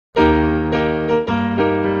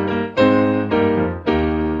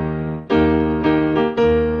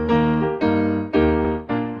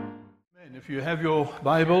you have your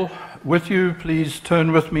Bible with you, please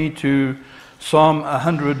turn with me to Psalm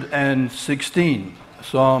 116.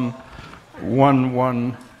 Psalm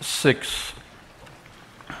 116.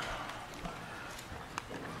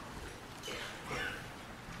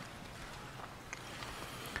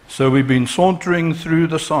 So we've been sauntering through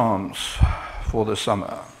the Psalms for the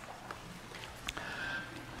summer.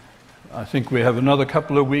 I think we have another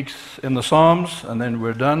couple of weeks in the Psalms and then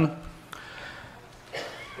we're done.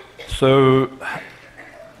 So,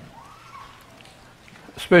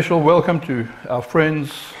 special welcome to our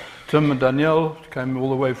friends Tim and Danielle, who came all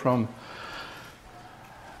the way from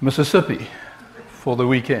Mississippi for the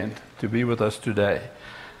weekend to be with us today.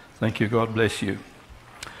 Thank you, God bless you.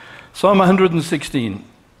 Psalm 116.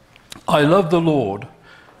 I love the Lord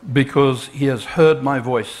because he has heard my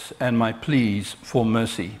voice and my pleas for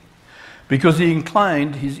mercy, because he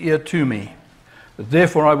inclined his ear to me.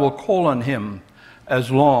 Therefore I will call on him as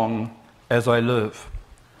long as I live.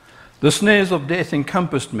 The snares of death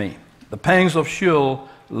encompassed me. The pangs of Sheol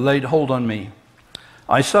laid hold on me.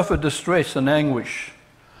 I suffered distress and anguish.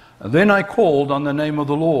 Then I called on the name of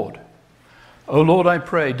the Lord. O Lord, I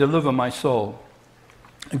pray, deliver my soul.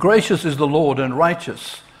 Gracious is the Lord and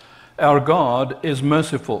righteous. Our God is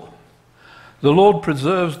merciful. The Lord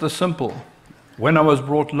preserves the simple. When I was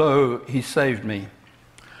brought low, he saved me.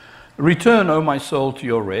 Return, O my soul, to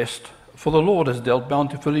your rest, for the Lord has dealt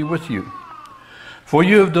bountifully with you. For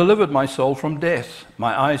you have delivered my soul from death,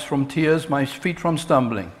 my eyes from tears, my feet from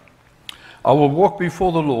stumbling. I will walk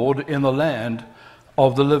before the Lord in the land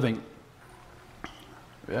of the living.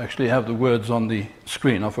 We actually have the words on the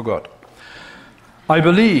screen, I forgot. I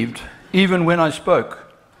believed, even when I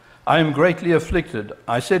spoke. I am greatly afflicted.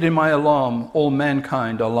 I said in my alarm, all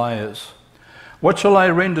mankind are liars. What shall I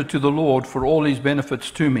render to the Lord for all his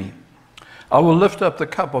benefits to me? I will lift up the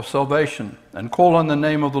cup of salvation and call on the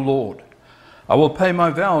name of the Lord. I will pay my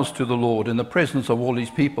vows to the Lord in the presence of all his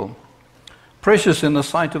people. Precious in the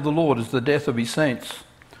sight of the Lord is the death of his saints.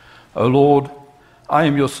 O Lord, I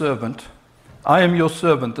am your servant. I am your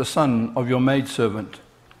servant, the son of your maidservant.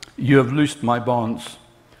 You have loosed my bonds.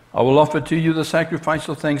 I will offer to you the sacrifice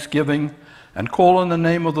of thanksgiving and call on the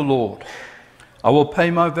name of the Lord. I will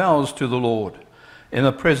pay my vows to the Lord in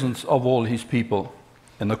the presence of all his people.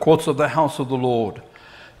 In the courts of the house of the Lord,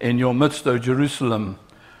 in your midst, O Jerusalem,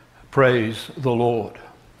 praise the Lord.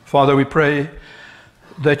 Father, we pray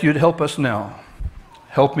that you'd help us now.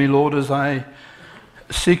 Help me, Lord, as I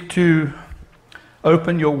seek to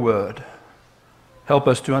open your word. Help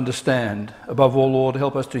us to understand. Above all, Lord,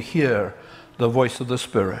 help us to hear the voice of the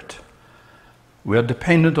Spirit. We are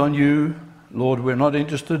dependent on you. Lord, we're not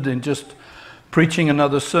interested in just preaching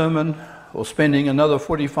another sermon or spending another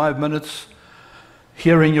 45 minutes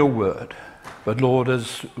hearing your word. But Lord,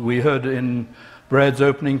 as we heard in Brad's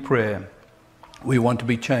opening prayer, we want to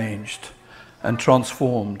be changed and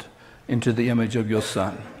transformed into the image of your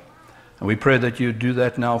Son. And we pray that you do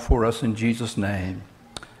that now for us in Jesus' name.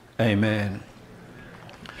 Amen.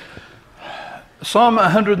 Psalm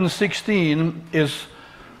 116 is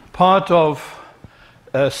part of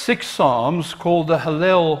 6 psalms called the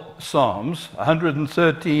Hallel Psalms,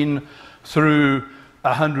 113 through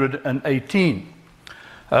 118.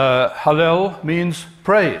 Hallel means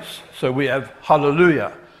praise. So we have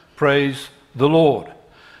hallelujah, praise the Lord.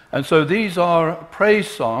 And so these are praise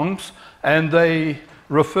songs, and they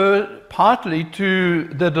refer partly to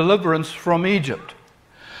the deliverance from Egypt.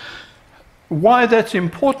 Why that's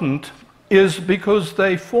important is because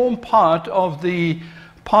they form part of the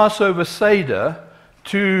Passover Seder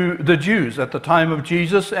to the Jews at the time of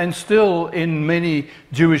Jesus and still in many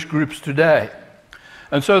Jewish groups today.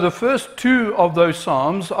 And so the first 2 of those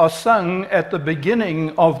psalms are sung at the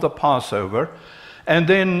beginning of the Passover, and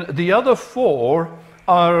then the other 4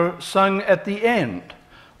 are sung at the end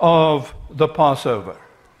of the Passover.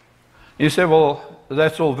 You say, well,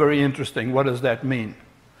 that's all very interesting. What does that mean?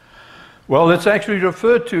 Well, it's actually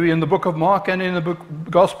referred to in the book of Mark and in the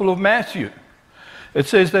Gospel of Matthew. It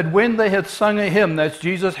says that when they had sung a hymn, that's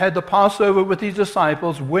Jesus had the Passover with his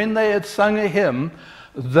disciples, when they had sung a hymn,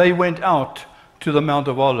 they went out to the Mount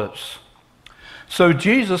of Olives. So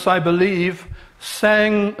Jesus, I believe,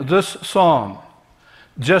 sang this psalm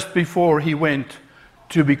just before he went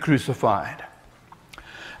to be crucified.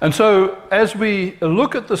 And so as we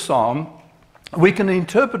look at the psalm, we can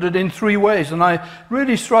interpret it in 3 ways. And I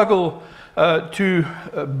really struggle to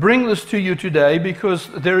bring this to you today because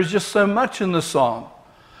there is just so much in the psalm.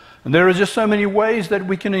 And there are just so many ways that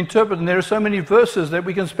we can interpret, and there are so many verses that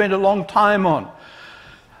we can spend a long time on.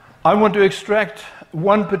 I want to extract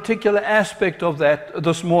one particular aspect of that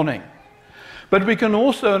this morning. But we can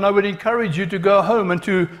also, and I would encourage you to go home and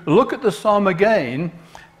to look at the psalm again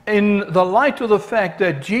in the light of the fact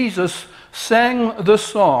that Jesus sang this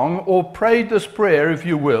song, or prayed this prayer, if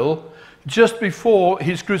you will, just before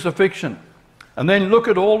his crucifixion. And then look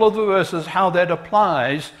at all of the verses, how that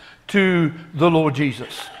applies to the Lord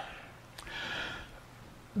Jesus.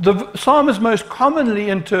 The psalm is most commonly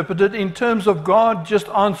interpreted in terms of God just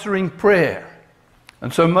answering prayer.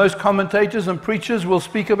 And so most commentators and preachers will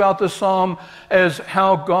speak about the psalm as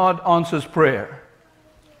how God answers prayer.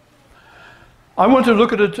 I want to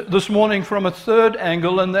look at it this morning from a third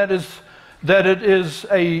angle, and that is that it is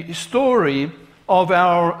a story of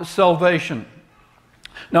our salvation.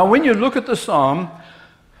 Now, when you look at the psalm,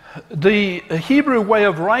 the Hebrew way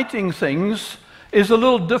of writing things is a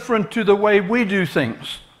little different to the way we do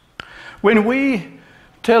things. When we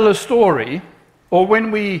tell a story, or when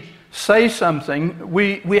we say something,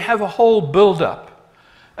 we have a whole build-up,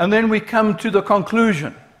 and then we come to the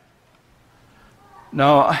conclusion.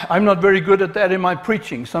 Now, I'm not very good at that in my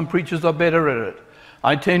preaching. Some preachers are better at it.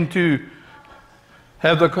 I tend to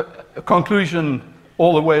have the conclusion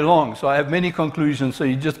all the way along, so I have many conclusions, so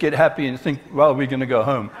you just get happy and think, well, we're going to go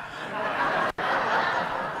home.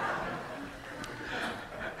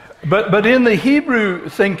 But in the Hebrew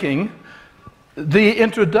thinking, the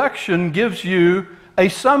introduction gives you a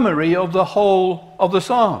summary of the whole of the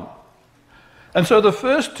psalm. And so the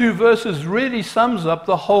first two verses really sums up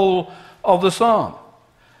the whole of the psalm.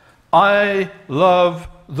 I love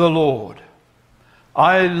the Lord.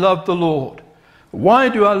 I love the Lord. Why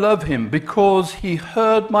do I love him? Because he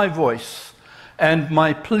heard my voice and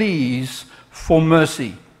my pleas for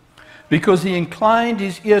mercy. Because he inclined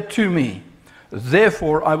his ear to me.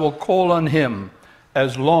 Therefore, I will call on him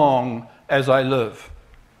as long as I live.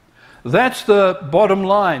 That's the bottom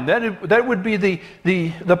line. That would be the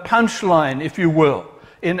punchline, if you will,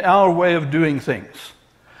 in our way of doing things.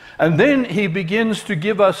 And then he begins to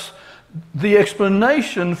give us the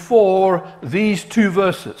explanation for these two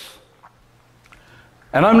verses.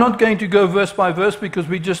 And I'm not going to go verse by verse because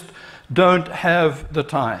we just don't have the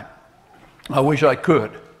time. I wish I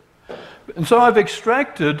could. And so I've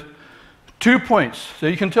extracted 2 points. So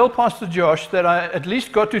you can tell Pastor Josh that I at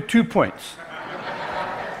least got to 2 points.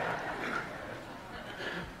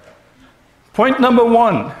 Point number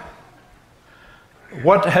 1.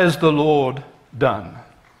 What has the Lord done?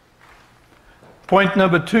 Point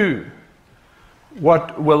number 2.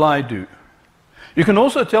 What will I do? You can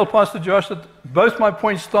also tell Pastor Josh that both my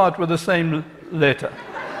points start with the same letter.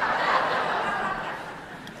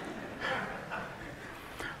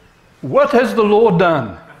 What has the Lord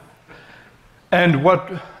done? And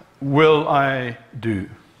what will I do?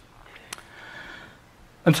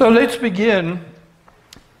 And so let's begin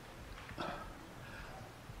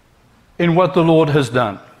in what the Lord has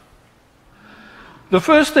done. The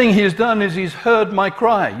first thing he has done is he's heard my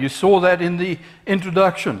cry. You saw that in the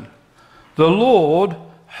introduction. The Lord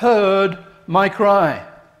heard my cry.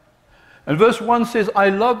 And verse 1 says, I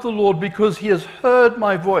love the Lord because he has heard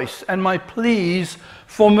my voice and my pleas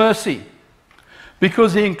for mercy.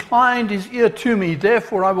 Because he inclined his ear to me,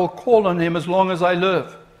 therefore I will call on him as long as I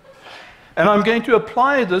live. And I'm going to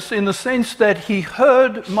apply this in the sense that he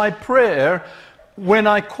heard my prayer when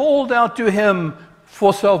I called out to him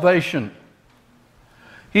for salvation.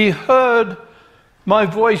 He heard my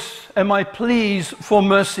voice and my pleas for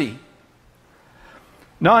mercy.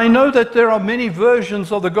 Now, I know that there are many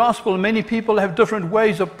versions of the gospel, and many people have different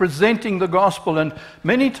ways of presenting the gospel, and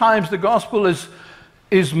many times the gospel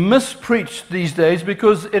is mispreached these days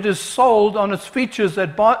because it is sold on its features,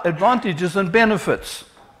 advantages, and benefits.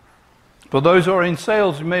 For those who are in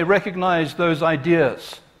sales, you may recognize those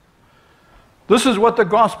ideas. This is what the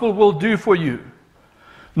gospel will do for you.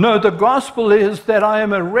 No, the gospel is that I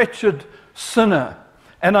am a wretched sinner,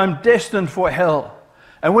 and I'm destined for hell.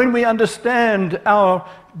 And when we understand our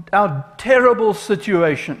terrible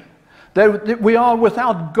situation, that we are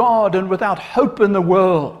without God and without hope in the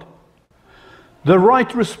world, the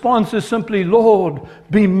right response is simply, Lord,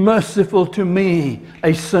 be merciful to me,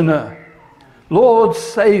 a sinner. Lord,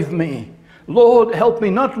 save me. Lord, help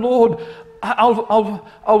me. Not, Lord,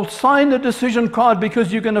 I'll sign the decision card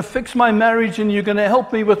because you're going to fix my marriage and you're going to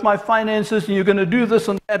help me with my finances and you're going to do this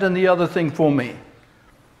and that and the other thing for me.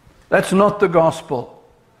 That's not the gospel.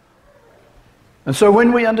 And so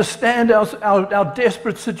when we understand our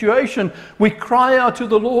desperate situation, we cry out to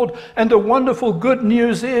the Lord, and the wonderful good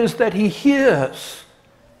news is that he hears.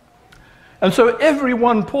 And so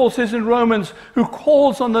everyone, Paul says in Romans, who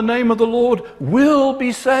calls on the name of the Lord will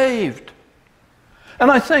be saved. And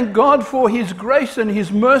I thank God for his grace and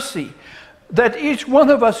his mercy, that each one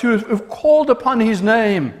of us who have called upon his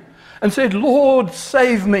name and said, Lord,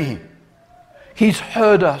 save me. He's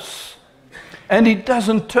heard us, and he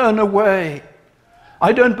doesn't turn away.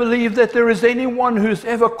 I don't believe that there is anyone who's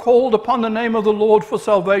ever called upon the name of the Lord for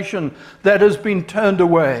salvation that has been turned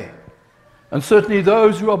away. And certainly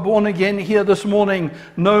those who are born again here this morning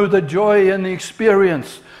know the joy and the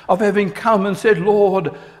experience of having come and said,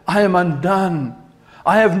 Lord, I am undone.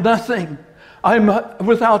 I have nothing. I'm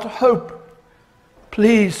without hope.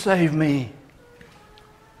 Please save me.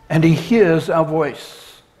 And he hears our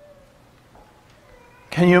voice.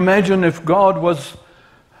 Can you imagine if God was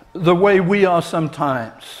the way we are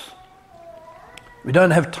sometimes? We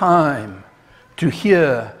don't have time to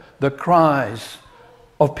hear the cries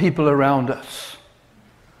of people around us.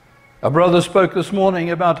 A brother spoke this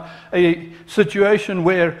morning about a situation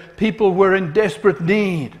where people were in desperate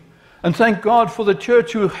need. And thank God for the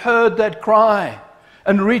church who heard that cry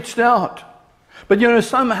and reached out. But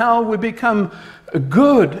somehow we become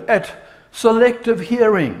good at selective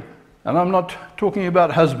hearing. And I'm not talking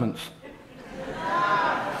about husbands.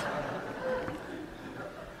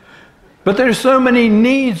 But there's so many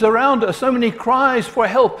needs around us, so many cries for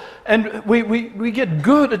help, and we get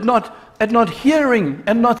good at not hearing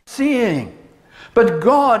and not seeing. But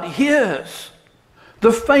God hears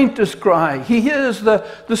the faintest cry. He hears the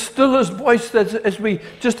stillest voice that as we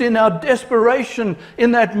just in our desperation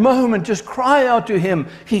in that moment just cry out to him.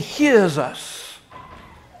 He hears us.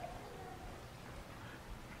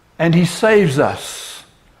 And he saves us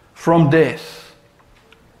from death.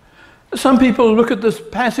 Some people look at this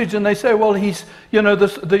passage and they say, well, he's,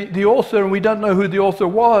 the author, and we don't know who the author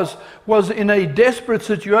was in a desperate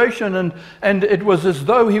situation and it was as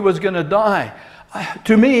though he was going to die.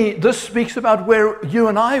 To me, this speaks about where you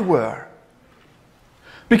and I were.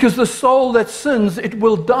 Because the soul that sins, it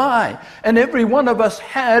will die. And every one of us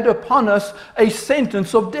had upon us a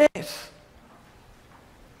sentence of death.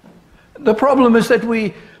 The problem is that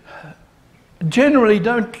we generally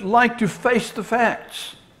don't like to face the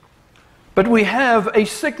facts. But we have a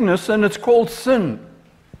sickness and it's called sin.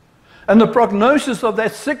 And the prognosis of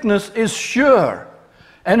that sickness is sure.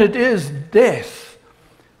 And it is death.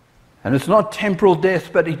 And it's not temporal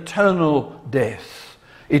death, but eternal death.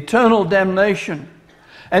 Eternal damnation.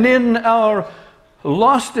 And in our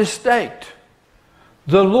lost estate,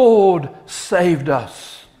 the Lord saved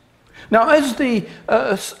us. Now, as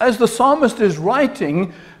the psalmist is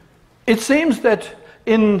writing, it seems that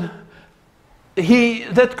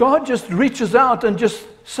that God just reaches out and just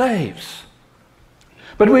saves.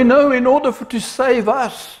 But we know in order to save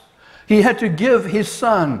us, he had to give his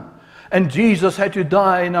son, and Jesus had to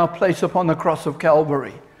die in our place upon the cross of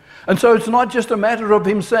Calvary. And so it's not just a matter of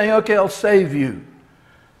him saying, okay, I'll save you.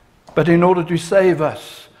 But in order to save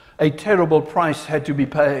us, a terrible price had to be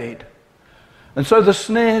paid. And so the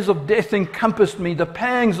snares of death encompassed me, the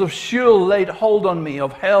pangs of Sheol laid hold on me,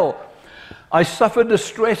 of hell. I suffered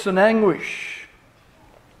distress and anguish.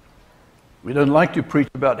 We don't like to preach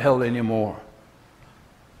about hell anymore.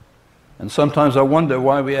 And sometimes I wonder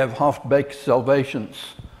why we have half-baked salvations,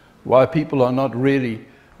 why people are not really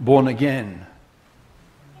born again.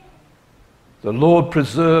 The Lord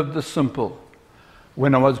preserved the simple.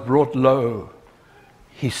 When I was brought low,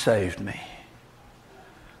 he saved me.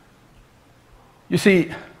 You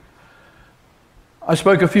see, I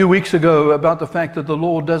spoke a few weeks ago about the fact that the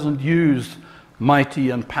Lord doesn't use mighty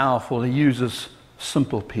and powerful. He uses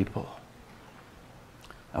simple people.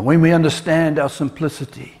 And when we understand our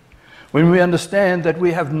simplicity, when we understand that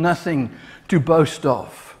we have nothing to boast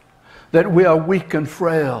of, that we are weak and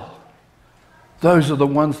frail, those are the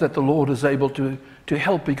ones that the Lord is able to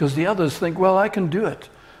help, because the others think, well, I can do it.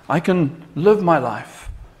 I can live my life.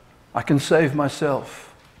 I can save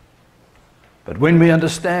myself. But when we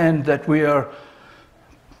understand that we are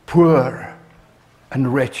poor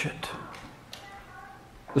and wretched,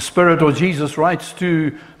 the Spirit or Jesus writes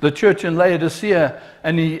to the church in Laodicea,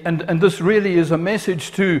 and this really is a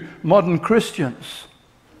message to modern Christians.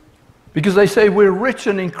 Because they say we're rich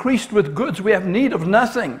and increased with goods, we have need of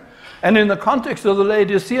nothing. And in the context of the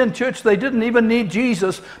Laodicean church, they didn't even need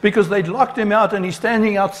Jesus because they'd locked him out and he's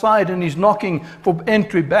standing outside and he's knocking for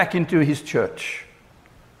entry back into his church.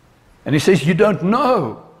 And he says, you don't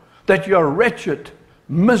know that you're wretched,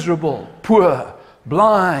 miserable, poor,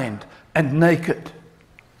 blind, and naked.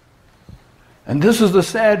 And this is the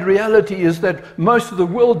sad reality, is that most of the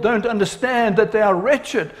world don't understand that they are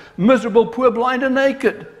wretched, miserable, poor, blind, and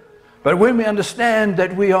naked. But when we understand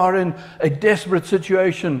that we are in a desperate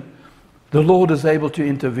situation, the Lord is able to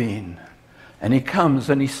intervene. And he comes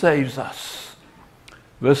and he saves us.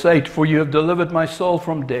 Verse 8, for you have delivered my soul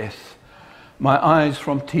from death, my eyes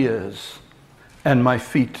from tears, and my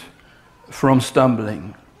feet from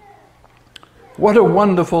stumbling. What a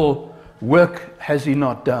wonderful work has he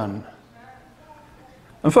not done?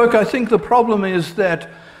 And folk, I think the problem is that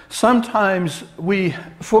sometimes we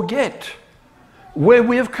forget where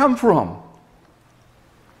we have come from.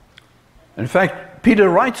 In fact, Peter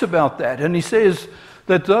writes about that, and he says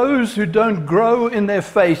that those who don't grow in their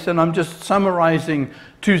faith, and I'm just summarizing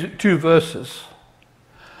two verses,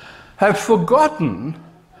 have forgotten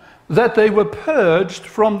that they were purged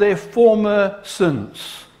from their former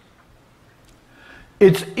sins.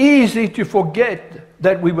 It's easy to forget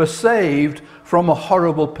that we were saved from a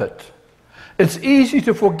horrible pit. It's easy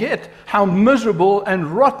to forget how miserable and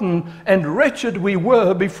rotten and wretched we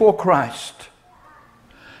were before Christ.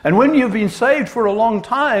 And when you've been saved for a long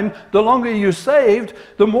time, the longer you're saved,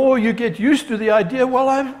 the more you get used to the idea, well,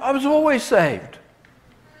 I was always saved.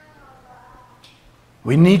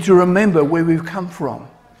 We need to remember where we've come from.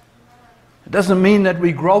 It doesn't mean that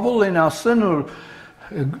we grovel in our sin or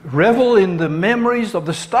revel in the memories of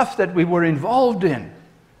the stuff that we were involved in.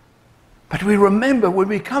 But we remember where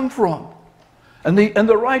we come from. And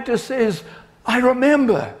the writer says, I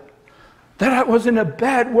remember that I was in a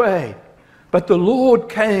bad way, but the Lord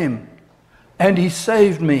came and he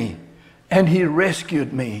saved me and he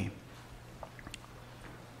rescued me.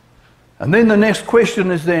 And then the next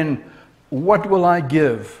question is then, what will I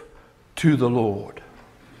give to the Lord?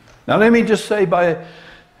 Now let me just say by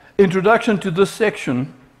introduction to this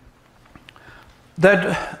section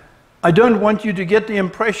that I don't want you to get the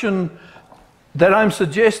impression that I'm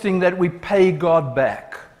suggesting that we pay God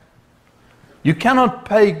back. You cannot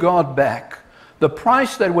pay God back. The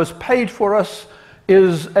price that was paid for us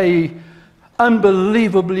is an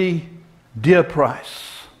unbelievably dear price.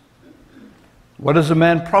 What is a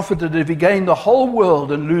man profited if he gain the whole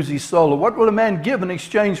world and lose his soul? Or what will a man give in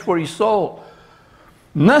exchange for his soul?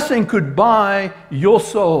 Nothing could buy your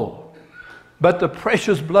soul but the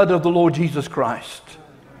precious blood of the Lord Jesus Christ.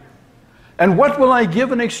 And what will I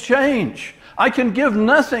give in exchange? I can give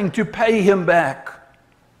nothing to pay him back.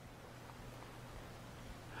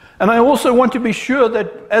 And I also want to be sure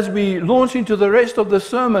that as we launch into the rest of the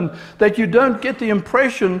sermon, that you don't get the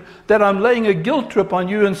impression that I'm laying a guilt trip on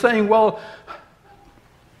you and saying, well,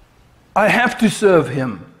 I have to serve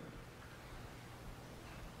him.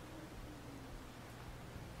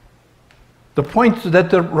 The point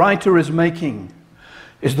that the writer is making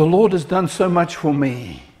is the Lord has done so much for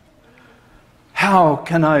me. How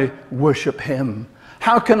can I worship him?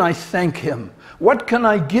 How can I thank him? What can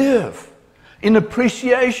I give in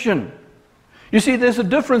appreciation? You see, there's a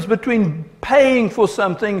difference between paying for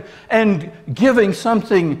something and giving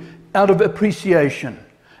something out of appreciation,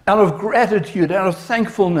 out of gratitude, out of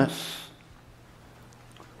thankfulness.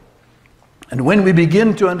 And when we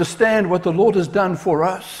begin to understand what the Lord has done for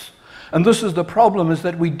us, and this is the problem, is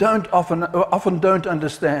that we often don't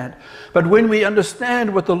understand. But when we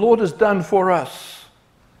understand what the Lord has done for us,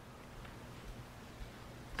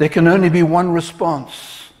 there can only be one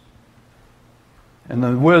response. In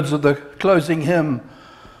the words of the closing hymn,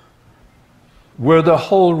 were the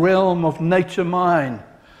whole realm of nature mine,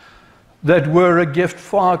 that were a gift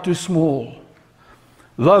far too small.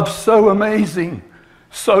 Love so amazing,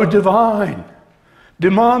 so divine,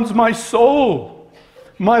 demands my soul,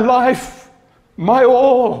 my life, my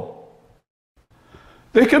all.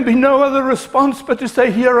 There can be no other response but to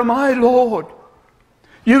say, here am I, Lord.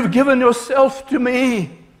 You've given yourself to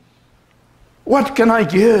me. What can I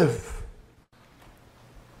give?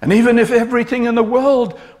 And even if everything in the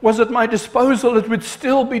world was at my disposal, it would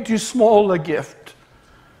still be too small a gift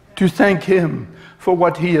to thank him for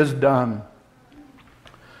what he has done.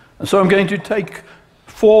 And so I'm going to take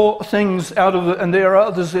 4 things out of it, and there are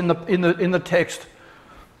others in the text.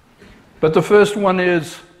 But the first one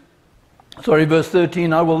is, verse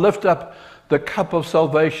 13, I will lift up the cup of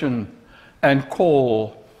salvation and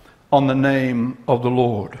call on the name of the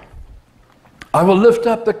Lord. I will lift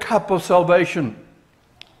up the cup of salvation.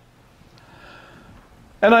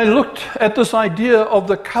 And I looked at this idea of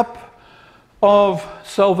the cup of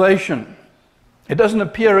salvation. It doesn't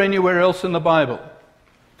appear anywhere else in the Bible.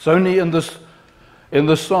 It's only in this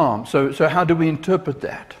psalm. So how do we interpret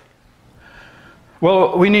that?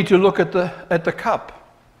 Well, we need to look at the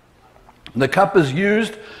cup. The cup is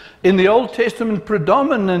used in the Old Testament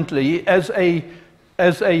predominantly as a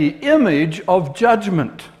image of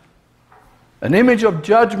judgment. An image of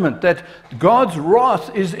judgment, that God's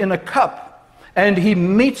wrath is in a cup, and he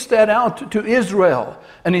metes that out to Israel,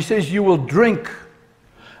 and he says, you will drink.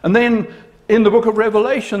 And then in the book of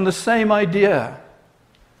Revelation, the same idea.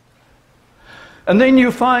 And then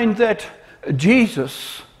you find that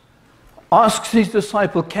Jesus asks his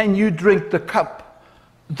disciple, can you drink the cup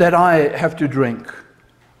that I have to drink?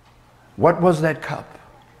 What was that cup?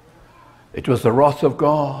 It was the wrath of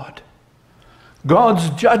God. God's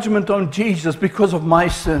judgment on Jesus because of my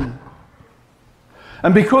sin.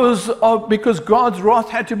 And because God's wrath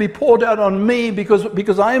had to be poured out on me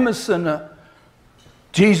because I am a sinner,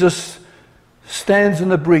 Jesus stands in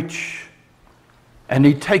the breach and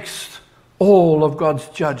he takes all of God's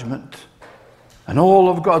judgment and all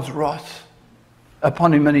of God's wrath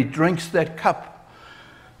upon him, and he drinks that cup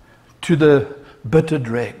to the bitter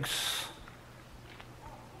dregs.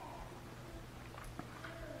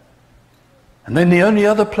 And then the only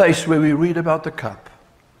other place where we read about the cup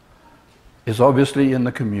is obviously in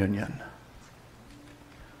the communion.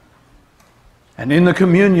 And in the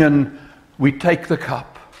communion, we take the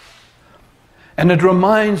cup. And it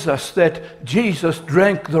reminds us that Jesus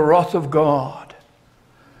drank the wrath of God,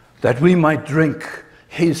 that we might drink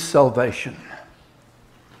his salvation.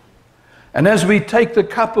 And as we take the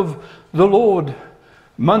cup of the Lord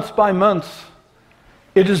month by month,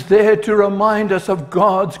 it is there to remind us of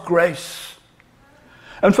God's grace.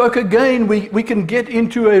 And folk, again, we can get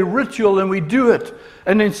into a ritual and we do it.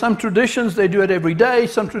 And in some traditions, they do it every day.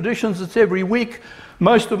 Some traditions, it's every week.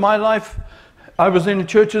 Most of my life, I was in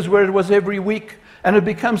churches where it was every week. And it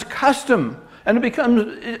becomes custom. And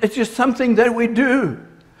it's just something that we do.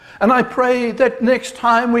 And I pray that next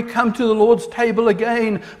time we come to the Lord's table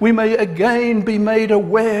again, we may again be made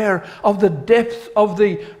aware of the depth of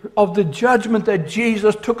the judgment that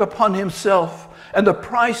Jesus took upon himself, and the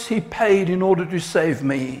price he paid in order to save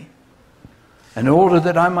me, in order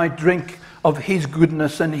that I might drink of his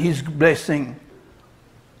goodness and his blessing.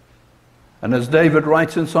 And as David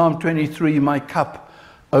writes in Psalm 23, my cup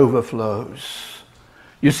overflows.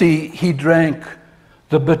 You see, he drank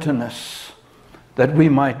the bitterness that we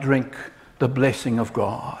might drink the blessing of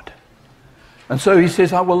God. And so he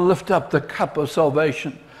says, I will lift up the cup of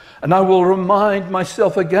salvation. And I will remind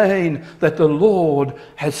myself again that the Lord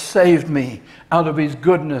has saved me out of his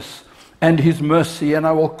goodness and his mercy, and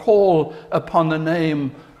I will call upon the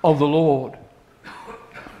name of the Lord.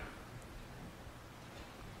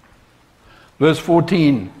 Verse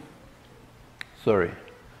 14.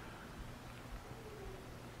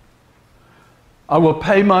 I will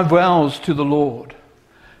pay my vows to the Lord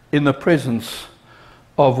in the presence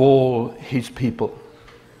of all his people.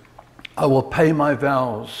 I will pay my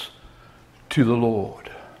vows to the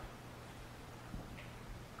Lord.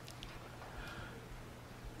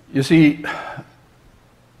 You see,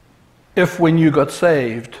 if when you got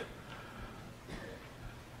saved,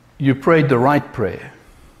 you prayed the right prayer,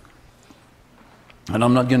 and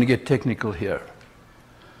I'm not going to get technical here,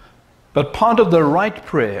 but part of the right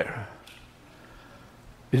prayer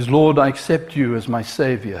is, Lord, I accept you as my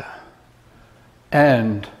Savior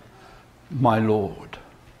and my Lord,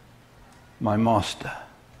 my Master,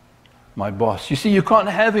 my boss. You see, you can't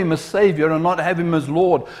have him as Savior and not have him as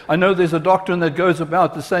Lord. I know there's a doctrine that goes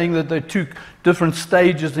about the saying that there are two different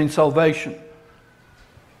stages in salvation.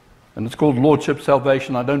 And it's called Lordship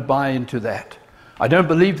salvation. I don't buy into that. I don't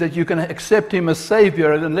believe that you can accept him as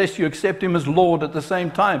Savior unless you accept him as Lord at the same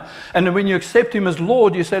time. And when you accept him as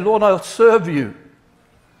Lord, you say, Lord, I'll serve you.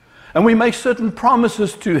 And we make certain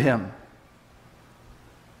promises to him.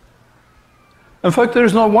 In fact, there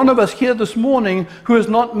is not one of us here this morning who has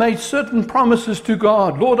not made certain promises to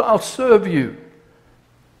God. Lord, I'll serve you.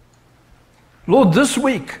 Lord, this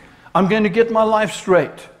week, I'm going to get my life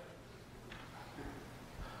straight.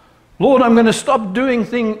 Lord, I'm going to stop doing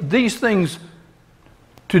these things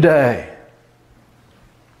today.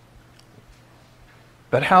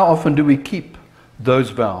 But how often do we keep those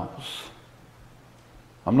vows?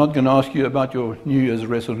 I'm not going to ask you about your New Year's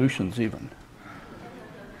resolutions even.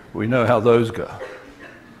 We know how those go.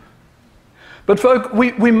 But folk,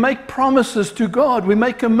 we make promises to God, we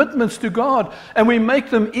make commitments to God, and we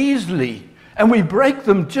make them easily, and we break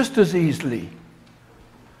them just as easily.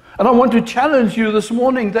 And I want to challenge you this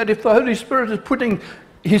morning that if the Holy Spirit is putting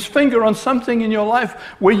his finger on something in your life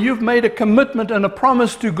where you've made a commitment and a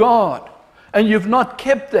promise to God, and you've not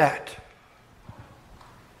kept that,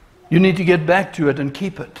 you need to get back to it and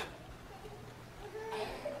keep it.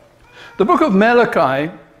 The book of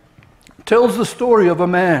Malachi tells the story of a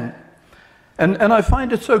man. And I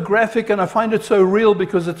find it so graphic and I find it so real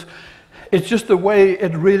because it's just the way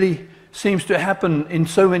it really seems to happen in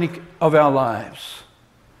so many of our lives.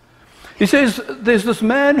 He says there's this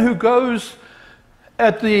man who goes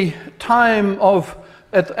at the time of,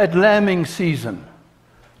 at lambing season,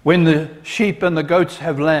 when the sheep and the goats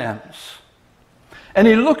have lambs. And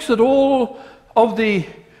he looks at all of the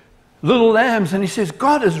little lambs and he says,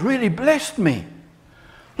 God has really blessed me.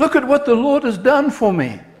 Look at what the Lord has done for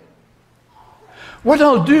me. What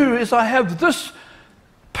I'll do is I have this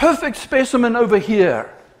perfect specimen over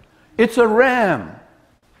here. It's a ram.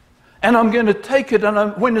 And I'm going to take it,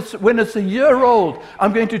 and when it's a year old,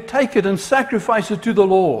 I'm going to take it and sacrifice it to the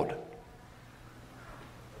Lord.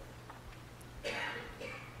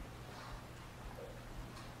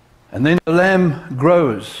 And then the lamb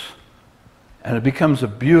grows, and it becomes a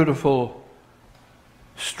beautiful,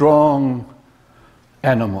 strong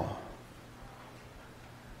animal.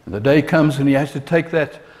 And the day comes and he has to take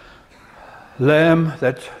that lamb,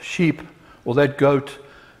 that sheep, or that goat,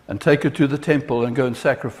 and take it to the temple and go and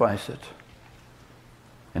sacrifice it.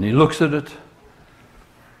 And he looks at it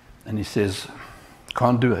and he says,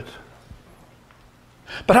 can't do it.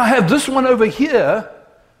 But I have this one over here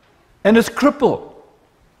and it's crippled.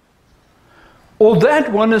 Or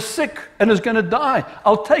that one is sick and is going to die.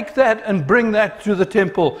 I'll take that and bring that to the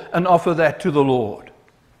temple and offer that to the Lord.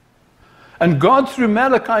 And God through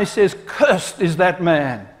Malachi says, cursed is that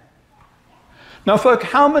man. Now, folk,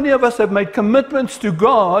 how many of us have made commitments to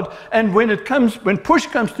God, and when push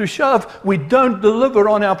comes to shove, we don't deliver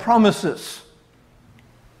on our promises?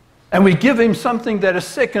 And we give him something that is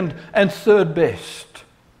second and third best.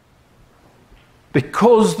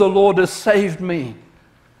 Because the Lord has saved me,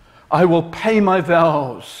 I will pay my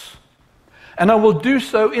vows. And I will do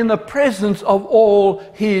so in the presence of all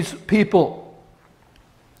his people.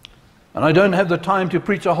 And I don't have the time to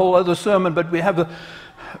preach a whole other sermon, but we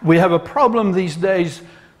have a problem these days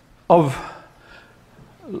of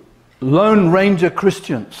Lone Ranger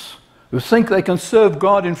Christians who think they can serve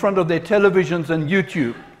God in front of their televisions and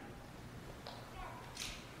YouTube.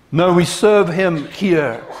 No, we serve him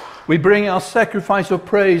here. We bring our sacrifice of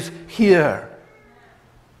praise here.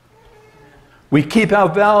 We keep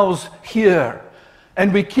our vows here.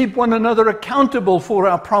 And we keep one another accountable for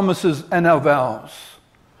our promises and our vows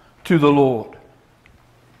to the Lord.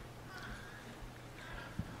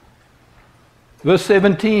 Verse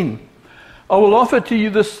 17, I will offer to you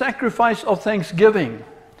the sacrifice of thanksgiving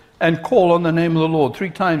and call on the name of the Lord.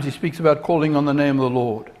 3 times he speaks about calling on the name of the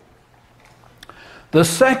Lord. The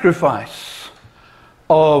sacrifice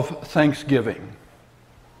of thanksgiving.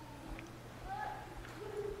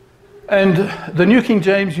 And the New King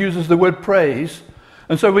James uses the word praise.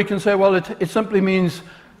 And so we can say, well, it simply means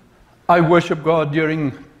I worship God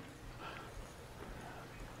during,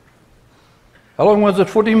 how long was it,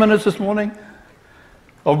 40 minutes this morning?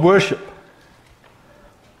 Of worship.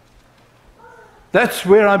 That's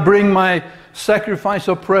where I bring my sacrifice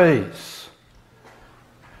of praise.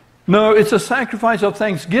 No, it's a sacrifice of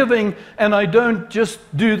thanksgiving, and I don't just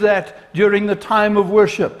do that during the time of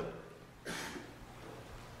worship.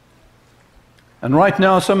 And right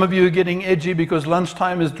now, some of you are getting edgy because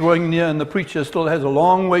lunchtime is drawing near and the preacher still has a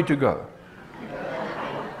long way to go.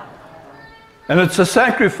 And it's a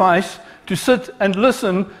sacrifice to sit and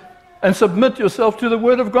listen and submit yourself to the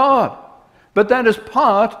Word of God. But that is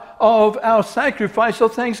part of our sacrifice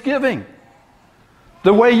of thanksgiving.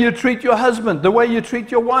 The way you treat your husband, the way you treat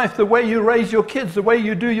your wife, the way you raise your kids, the way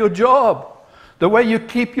you do your job, the way you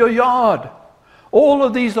keep your yard. All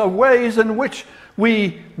of these are ways in which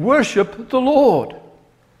we worship the Lord.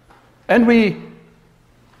 And we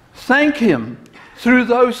thank Him through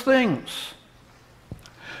those things.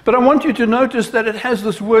 But I want you to notice that it has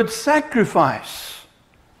this word sacrifice.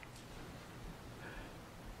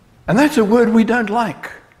 And that's a word we don't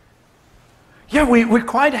like. Yeah, we're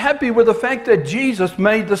quite happy with the fact that Jesus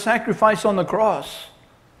made the sacrifice on the cross.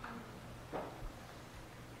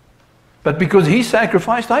 But because He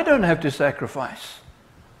sacrificed, I don't have to sacrifice.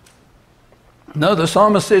 No, the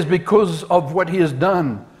psalmist says, because of what He has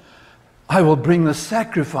done, I will bring the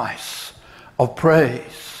sacrifice of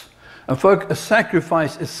praise. And folks, a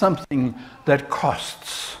sacrifice is something that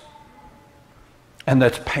costs. And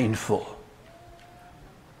that's painful.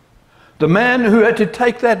 The man who had to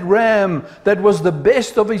take that ram that was the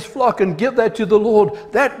best of his flock and give that to the Lord,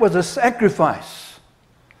 that was a sacrifice.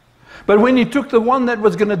 But when he took the one that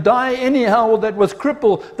was going to die anyhow, or that was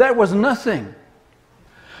crippled, that was nothing.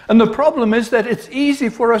 And the problem is that it's easy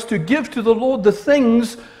for us to give to the Lord the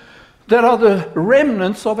things that are the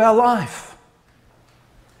remnants of our life.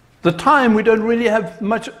 The time we don't really have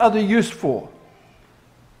much other use for.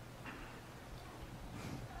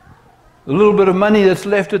 A little bit of money that's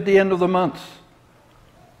left at the end of the month.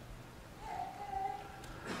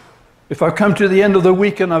 If I come to the end of the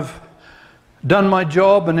week and I've done my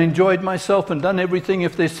job and enjoyed myself and done everything,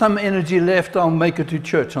 if there's some energy left, I'll make it to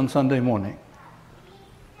church on Sunday morning.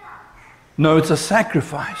 No, it's a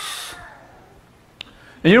sacrifice.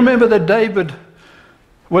 And you remember that David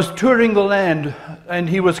was touring the land and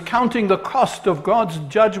he was counting the cost of God's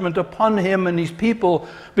judgment upon him and his people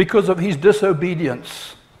because of his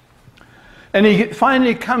disobedience. And he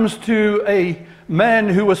finally comes to a man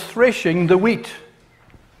who was threshing the wheat.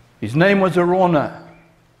 His name was Araunah.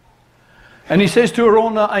 And he says to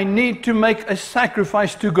Araunah, I need to make a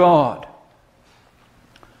sacrifice to God.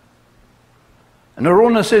 And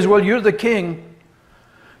Araunah says, well, you're the king.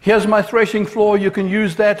 Here's my threshing floor. You can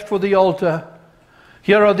use that for the altar.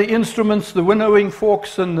 Here are the instruments, the winnowing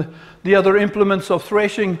forks and the other implements of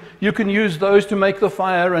threshing. You can use those to make the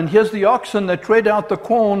fire. And here's the oxen that tread out the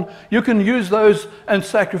corn. You can use those and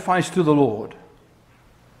sacrifice to the Lord.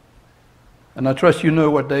 And I trust you know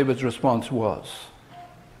what David's response was.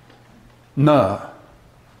 No.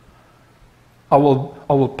 I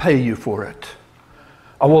will pay you for it.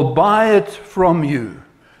 I will buy it from you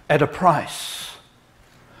at a price.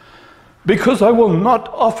 Because I will not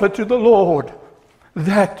offer to the Lord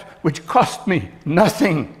that which cost me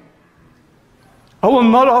nothing. I will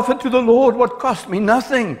not offer to the Lord what cost me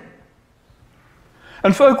nothing.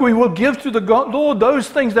 And folk, we will give to the Lord those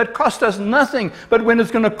things that cost us nothing. But when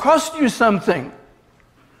it's going to cost you something,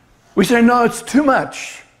 we say, no, it's too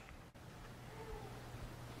much.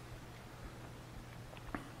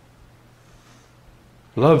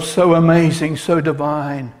 Love so amazing, so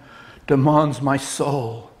divine, demands my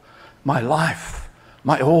soul, my life,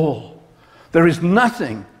 my all. There is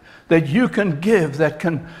nothing that you can give that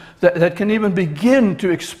can even begin to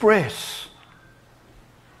express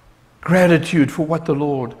gratitude for what the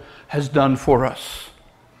Lord has done for us.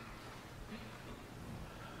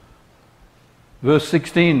 Verse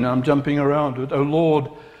 16, I'm jumping around it. O Lord,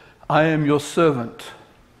 I am your servant.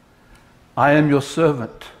 I am your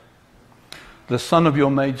servant, the son of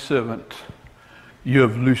your maidservant. You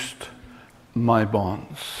have loosed my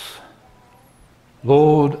bonds.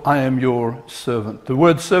 Lord, I am your servant. The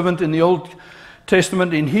word servant in the Old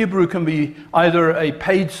Testament in Hebrew can be either a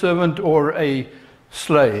paid servant or a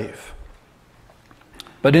slave.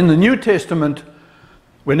 But in the New Testament,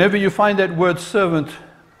 whenever you find that word servant,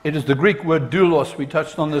 it is the Greek word doulos. We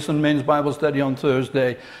touched on this in men's Bible study on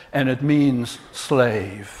Thursday, and it means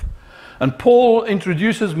slave. And Paul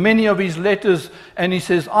introduces many of his letters, and he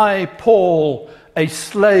says, I, Paul, a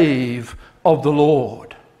slave of the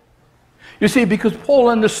Lord. You see, because Paul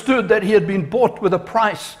understood that he had been bought with a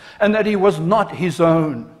price and that he was not his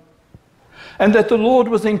own. And that the Lord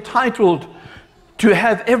was entitled to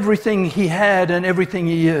have everything he had and everything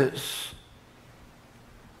he is.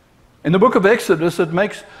 In the book of Exodus, it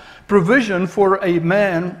makes provision for a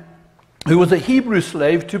man who was a Hebrew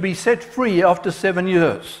slave to be set free after 7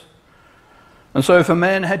 years. And so if a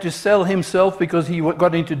man had to sell himself because he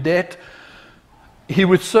got into debt, he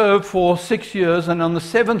would serve for 6 years, and on the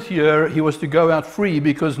 7th year he was to go out free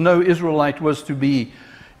because no Israelite was to be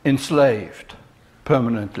enslaved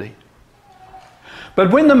permanently.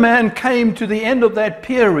 But when the man came to the end of that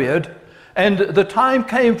period and the time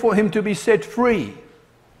came for him to be set free,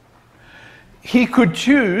 he could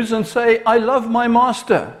choose and say, I love my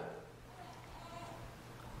master.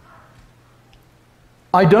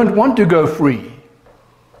 I don't want to go free.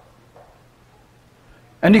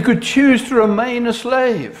 And he could choose to remain a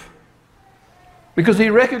slave because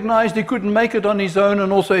he recognized he couldn't make it on his own,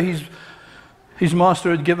 and also his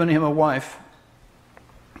master had given him a wife.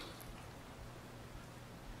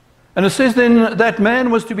 And it says then that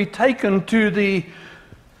man was to be taken to the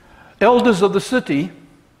elders of the city,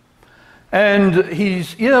 and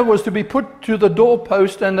his ear was to be put to the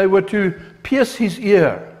doorpost, and they were to pierce his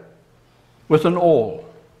ear with an awl,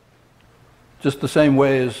 just the same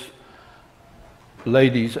way as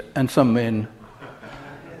ladies and some men.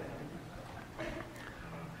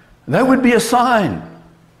 That would be a sign.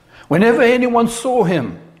 Whenever anyone saw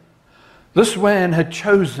him, this man had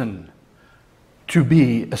chosen to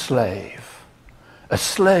be a slave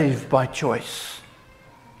by choice.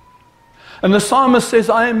 And the psalmist says,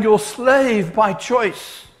 I am your slave by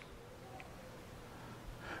choice,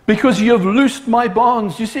 because you have loosed my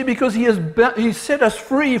bonds. You see, because he set us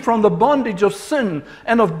free from the bondage of sin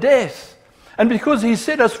and of death. And because he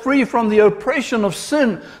set us free from the oppression of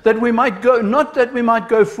sin, that we might go, not that we might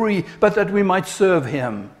go free, but that we might serve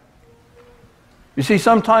him. You see,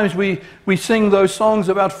 sometimes we sing those songs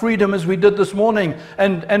about freedom as we did this morning,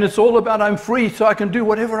 and it's all about I'm free so I can do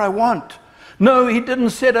whatever I want. No, he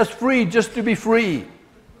didn't set us free just to be free.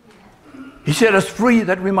 He set us free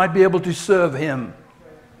that we might be able to serve him.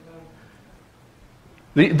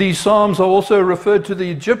 These psalms are also referred to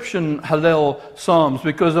the Egyptian Hallel psalms,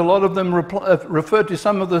 because a lot of them refer to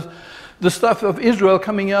some of the stuff of Israel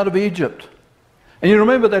coming out of Egypt. And you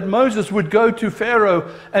remember that Moses would go to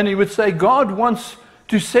Pharaoh and he would say, God wants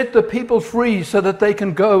to set the people free so that they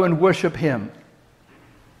can go and worship him.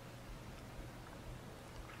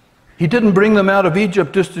 He didn't bring them out of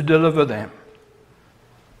Egypt just to deliver them.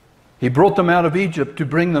 He brought them out of Egypt to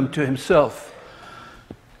bring them to himself.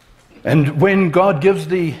 And when God gives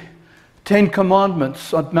the 10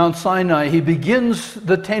 Commandments at Mount Sinai, he begins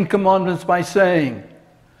the 10 Commandments by saying,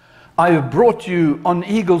 I have brought you on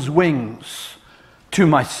eagle's wings to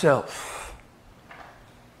myself.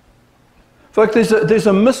 In fact, there's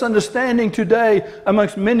a misunderstanding today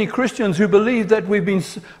amongst many Christians who believe that we've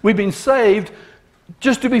been saved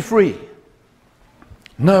just to be free.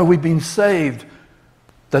 No, we've been saved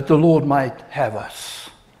that the Lord might have us,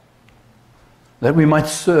 that we might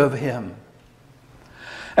serve him.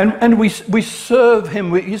 And we serve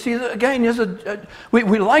him. You see, again, we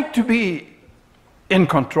like to be in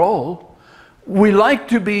control. We like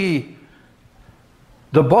to be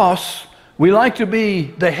the boss. We like to be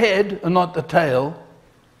the head and not the tail.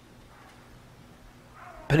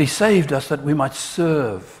 But he saved us that we might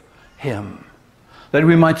serve him, that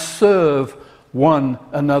we might serve one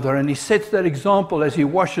another. And he sets that example as he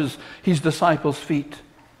washes his disciples' feet.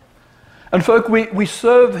 And folk, we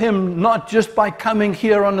serve him not just by coming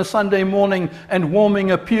here on a Sunday morning and warming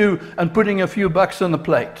a pew and putting a few bucks on the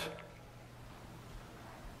plate.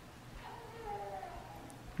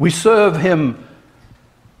 We serve him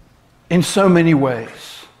in so many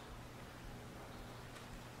ways.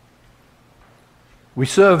 We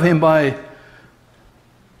serve him by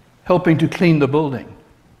helping to clean the building.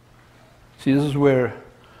 See, this is where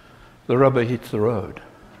the rubber hits the road.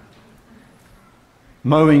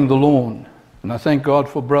 Mowing the lawn. And I thank God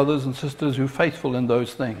for brothers and sisters who are faithful in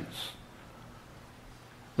those things.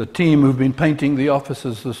 The team who've been painting the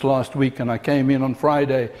offices this last week, and I came in on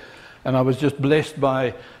Friday, and I was just blessed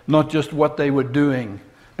by not just what they were doing,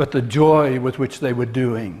 but the joy with which they were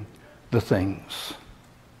doing the things.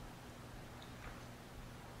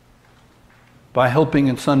 By helping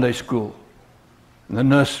in Sunday school, in the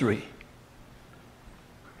nursery.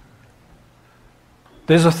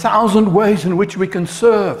 There's 1,000 ways in which we can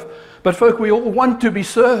serve. But folk, we all want to be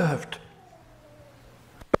served.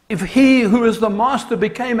 If he who is the master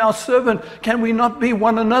became our servant, can we not be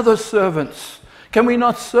one another's servants? Can we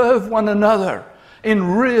not serve one another in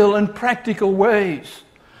real and practical ways?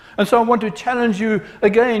 And so I want to challenge you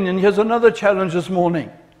again, and here's another challenge this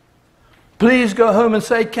morning. Please go home and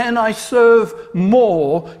say, can I serve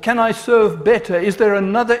more? Can I serve better? Is there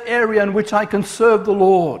another area in which I can serve the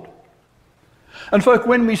Lord? And folk,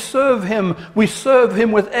 when we serve him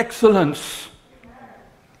with excellence.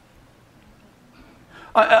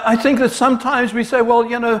 I think that sometimes we say, well,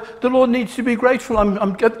 you know, the Lord needs to be grateful.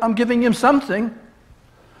 I'm giving him something.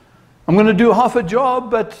 I'm going to do half a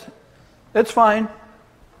job, but that's fine.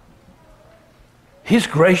 He's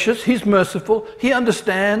gracious. He's merciful. He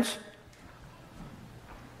understands.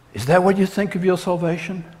 Is that what you think of your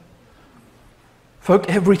salvation? Folk,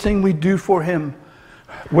 everything we do for him,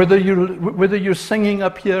 whether you're singing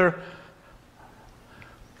up here,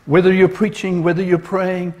 whether you're preaching, whether you're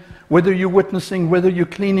praying, whether you're witnessing, whether you're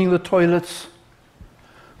cleaning the toilets,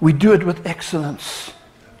 we do it with excellence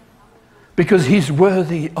because he's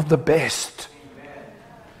worthy of the best.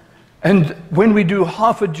 And when we do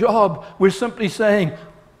half a job, we're simply saying,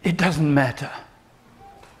 it doesn't matter.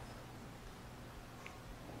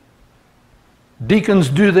 Deacons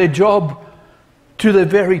do their job to their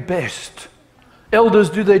very best. Elders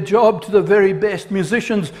do their job to the very best.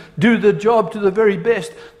 Musicians do the job to the very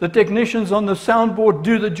best. The technicians on the soundboard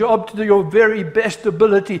do the job to your very best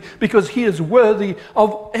ability because he is worthy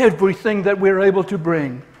of everything that we're able to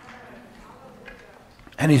bring.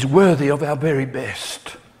 And he's worthy of our very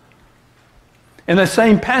best. In the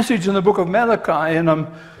same passage in the book of Malachi, and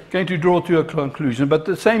I'm going to draw to a conclusion, but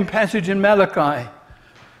the same passage in Malachi,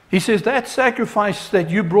 he says, that sacrifice that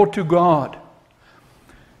you brought to God,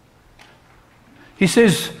 he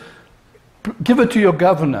says, give it to your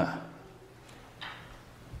governor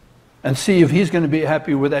and see if he's going to be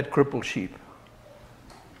happy with that crippled sheep.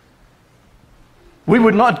 You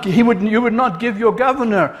would not give your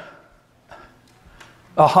governor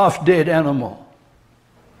a half-dead animal,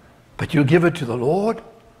 but you'll give it to the Lord.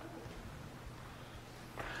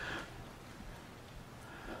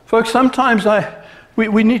 Folks, sometimes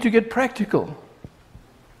we need to get practical.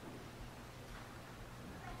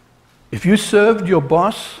 If you served your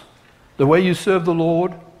boss the way you serve the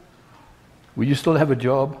Lord, will you still have a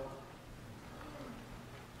job?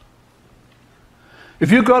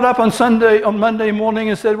 If you got up on Monday morning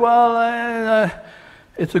and said, well,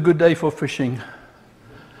 it's a good day for fishing.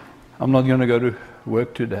 I'm not going to go to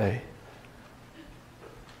work today.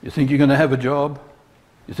 You think you're going to have a job?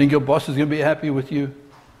 You think your boss is going to be happy with you?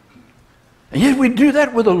 And yet we do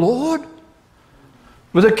that with the Lord,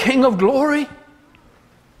 with the King of glory.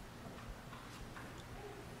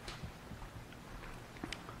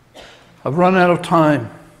 I've run out of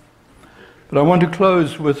time, but I want to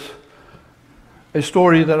close with a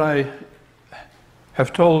story that I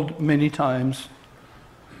have told many times,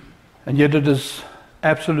 and yet it is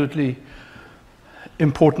absolutely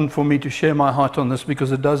important for me to share my heart on this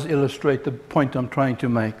because it does illustrate the point I'm trying to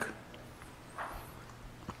make.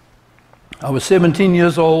 I was 17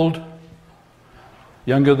 years old,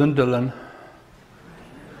 younger than Dylan,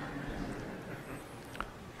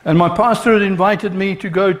 and my pastor had invited me to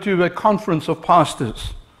go to a conference of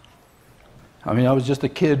pastors. I mean, I was just a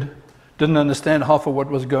kid, didn't understand half of what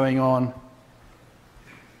was going on.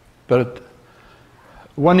 But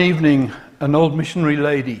one evening, an old missionary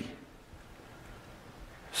lady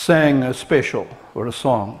sang a special or a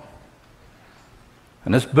song,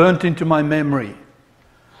 and it's burnt into my memory.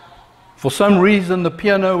 For some reason, the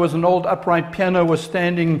piano was an old upright piano, was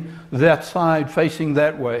standing that side, facing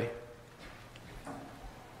that way.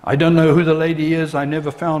 I don't know who the lady is, I never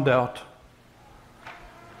found out.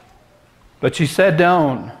 But she sat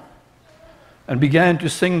down and began to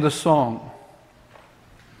sing the song,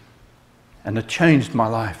 and it changed my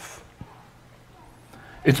life.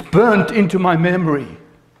 It's burnt into my memory.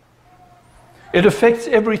 It affects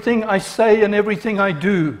everything I say and everything I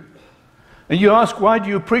do. And you ask, why do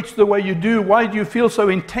you preach the way you do? Why do you feel so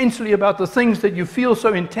intensely about the things that you feel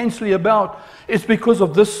so intensely about? It's because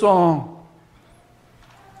of this song.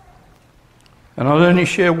 And I'll only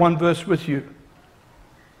share one verse with you.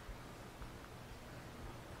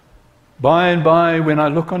 By and by, when I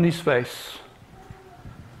look on his face,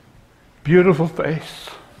 beautiful face,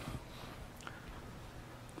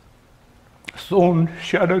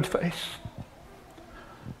 thorn-shadowed face,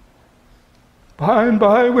 by and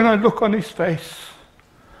by, when I look on his face,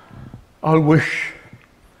 I'll wish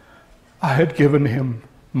I had given him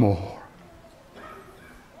more.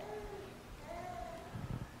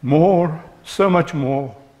 More, so much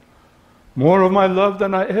more. More of my love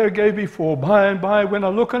than I ever gave before. By and by, when I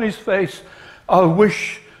look on his face, I'll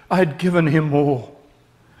wish I had given him more.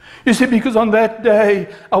 You see, because on that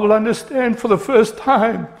day, I will understand for the first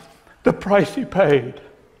time the price he paid.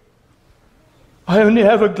 I only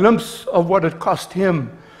have a glimpse of what it cost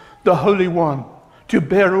him, the Holy One, to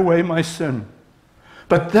bear away my sin.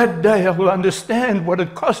 But that day I will understand what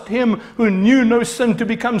it cost him who knew no sin to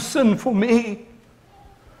become sin for me,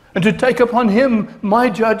 and to take upon him my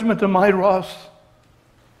judgment and my wrath.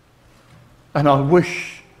 And I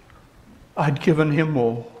wish I'd given him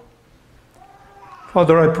more.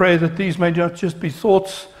 Father, I pray that these may not just be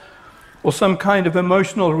thoughts or some kind of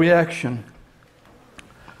emotional reaction,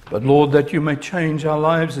 but Lord, that you may change our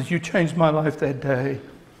lives as you changed my life that day.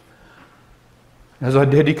 As I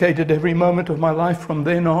dedicated every moment of my life from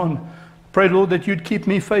then on, pray, Lord, that you'd keep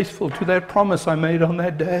me faithful to that promise I made on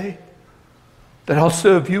that day, that I'll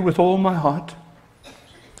serve you with all my heart.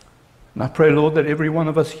 And I pray, Lord, that every one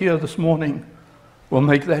of us here this morning will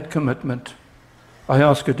make that commitment. I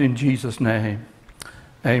ask it in Jesus' name.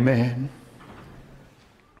 Amen.